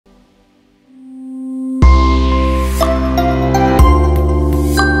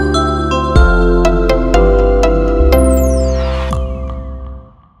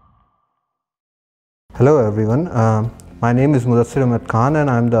Hello everyone, my name is Muddassir Khan and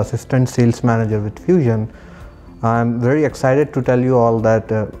I am the Assistant Sales Manager with Fusion. I am very excited to tell you all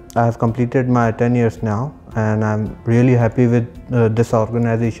that I have completed my 10 years now and I am really happy with this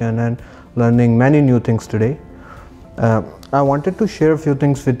organization and learning many new things today. I wanted to share a few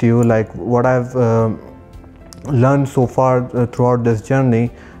things with you, like what I have learned so far throughout this journey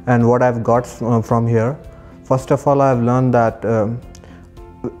and what I have got from here. First of all, I have learned that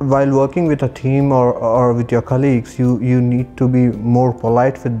while working with a team or with your colleagues, you need to be more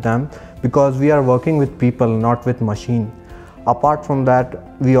polite with them, because we are working with people, not with machine. Apart from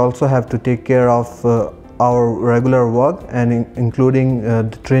that, we also have to take care of our regular work and including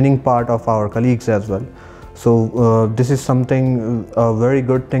the training part of our colleagues as well. So this is something, a very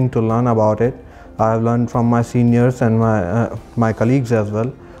good thing to learn about it. I have learned from my seniors and my colleagues as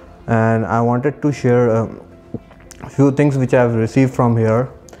well, and I wanted to share few things which I have received from here.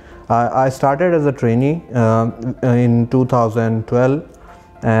 I started as a trainee in 2012,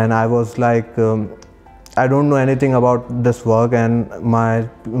 and I was like, I don't know anything about this work, and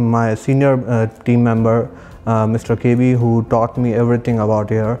my senior team member, Mr. KB, who taught me everything about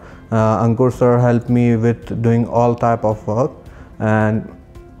here. Ankur sir helped me with doing all type of work, and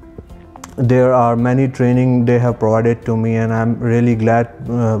there are many training they have provided to me, and I'm really glad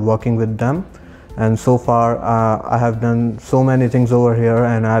working with them. And so far I have done so many things over here,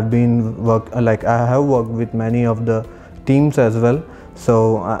 and I have worked with many of the teams as well.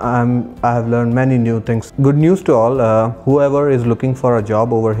 So I have learned many new things. Good news to all, whoever is looking for a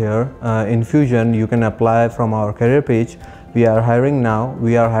job over here in Fusion, you can apply from our career page. We are hiring now.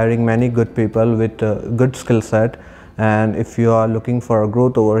 We are hiring many good people with good skill set, and if you are looking for a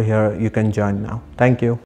growth over here, you can join now. Thank you.